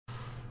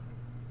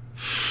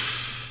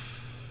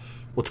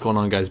What's going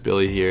on, guys?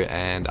 Billy here,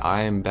 and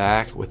I am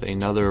back with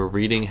another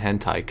reading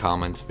hentai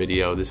comments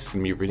video. This is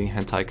going to be reading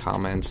hentai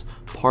comments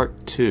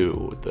part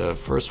 2. The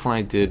first one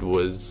I did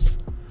was,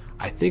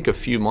 I think, a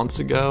few months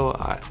ago.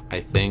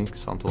 I think,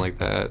 something like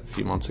that, a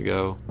few months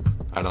ago.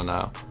 I don't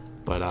know.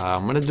 But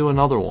I'm going to do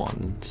another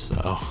one,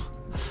 so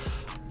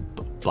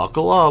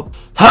buckle up.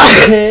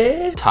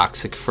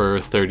 Toxic Fur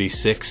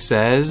 36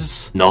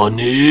 says,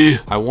 Nani?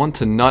 I want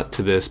to nut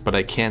to this, but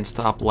I can't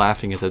stop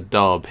laughing at the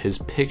dub. His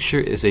picture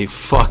is a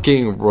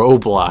fucking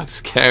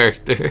Roblox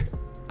character.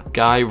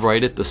 Guy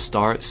right at the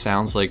start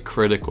sounds like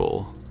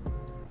Critical.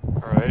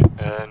 Alright,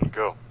 and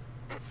go.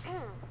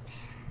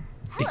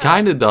 He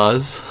kinda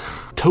does.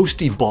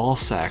 Toasty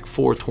Ballsack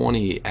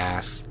 420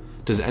 asks,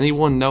 does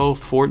anyone know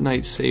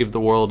Fortnite Save the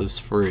World is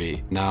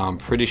free? Nah, I'm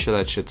pretty sure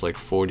that shit's like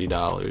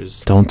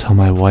 $40. Don't tell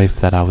my wife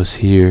that I was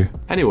here.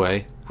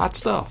 Anyway, hot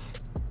stuff.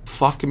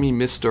 Fuck me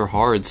Mr.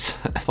 Hard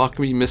Fuck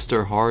me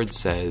Mr. Hard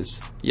says,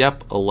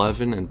 yep,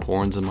 11 and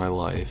porn's in my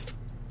life.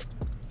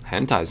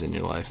 Hentai's in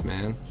your life,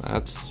 man.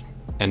 That's...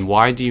 And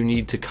why do you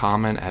need to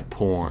comment at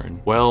porn?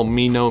 Well,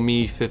 me know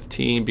me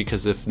 15,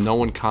 because if no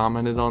one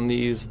commented on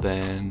these,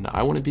 then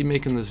I wouldn't be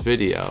making this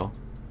video.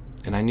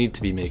 And I need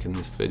to be making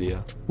this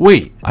video.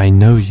 Wait, I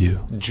know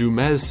you.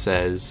 Jumez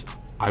says,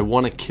 I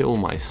want to kill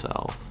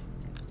myself.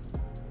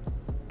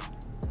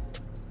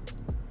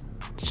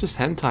 It's just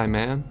hentai,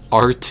 man.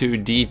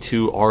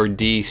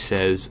 R2D2RD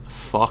says,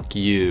 fuck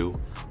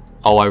you.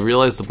 Oh, I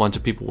realized a bunch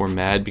of people were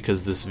mad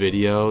because this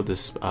video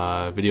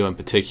in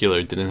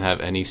particular didn't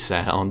have any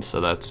sound, so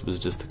that was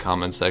just the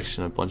comment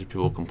section, a bunch of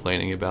people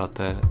complaining about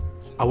that.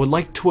 I would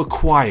like to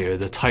acquire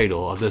the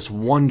title of this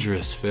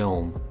wondrous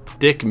film.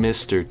 Dick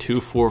Mr.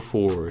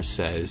 244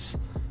 says,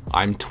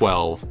 I'm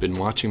 12, been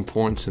watching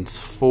porn since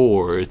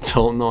 4,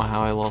 don't know how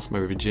I lost my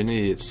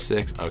virginity at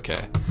 6.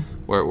 Okay,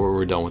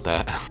 we're done with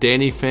that.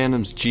 Danny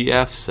Phantoms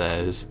GF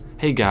says,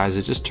 hey guys,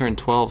 I just turned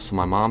 12, so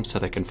my mom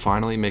said I can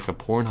finally make a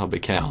Pornhub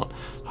account.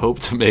 Hope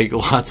to make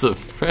lots of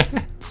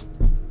friends.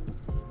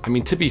 I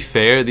mean, to be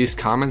fair, these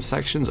comment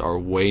sections are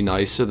way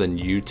nicer than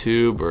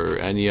YouTube or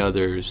any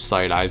other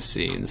site I've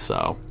seen,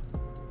 so.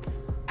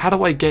 How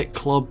do I get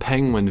Club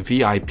Penguin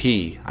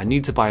VIP? I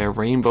need to buy a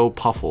rainbow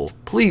puffle.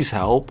 Please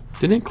help.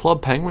 Didn't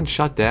Club Penguin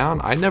shut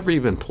down? I never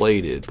even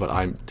played it, but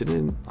I'm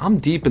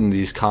deep in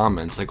these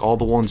comments, like all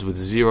the ones with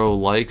 0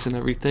 likes and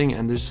everything,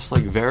 and there's just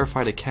like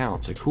verified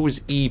accounts. Like, who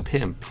is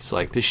E-Pimp? He's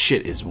like, this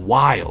shit is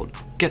wild.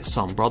 Get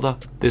some, brother.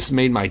 This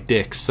made my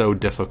dick so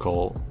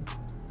difficult.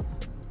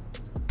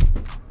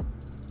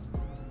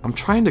 I'm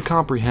trying to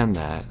comprehend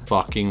that.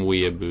 Fucking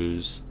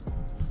weeaboos.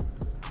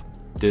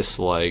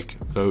 Dislike,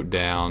 vote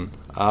down.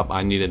 Up,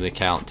 I need an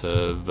account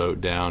to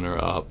vote down or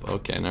up.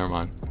 Okay, never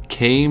mind.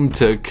 Came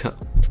to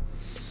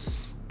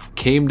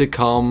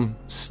come,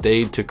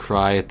 stayed to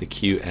cry at the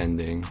cute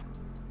ending.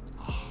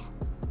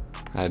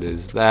 That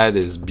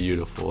is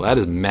beautiful. That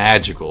is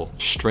magical.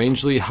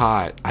 Strangely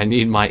hot. I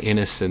need my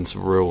innocence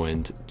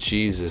ruined.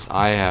 Jesus,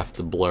 I have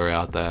to blur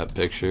out that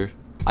picture.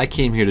 I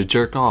came here to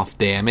jerk off,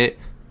 damn it.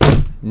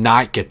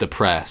 Not get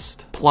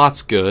depressed.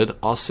 Plot's good.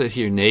 I'll sit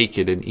here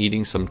naked and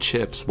eating some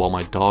chips while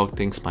my dog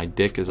thinks my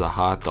dick is a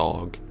hot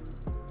dog.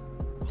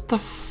 What the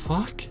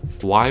fuck?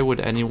 Why would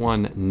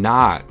anyone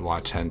not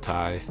watch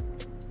hentai?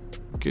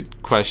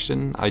 Good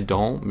question. I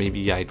don't.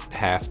 Maybe I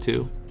have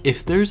to.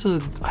 If there's a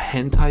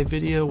hentai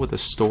video with a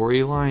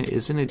storyline,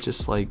 isn't it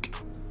just like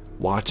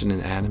watching an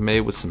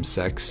anime with some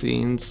sex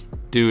scenes?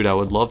 Dude, I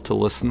would love to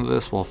listen to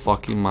this while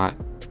fucking my...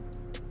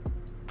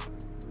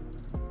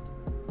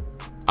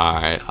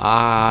 Alright,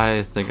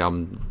 I think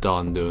I'm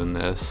done doing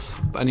this.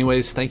 But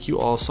anyways, thank you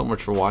all so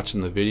much for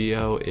watching the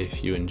video.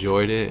 If you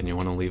enjoyed it and you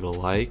want to leave a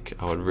like,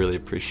 I would really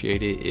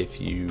appreciate it. If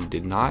you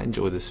did not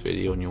enjoy this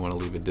video and you want to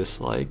leave a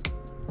dislike,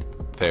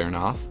 fair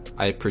enough.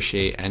 I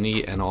appreciate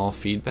any and all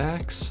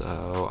feedback,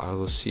 so I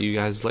will see you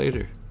guys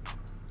later.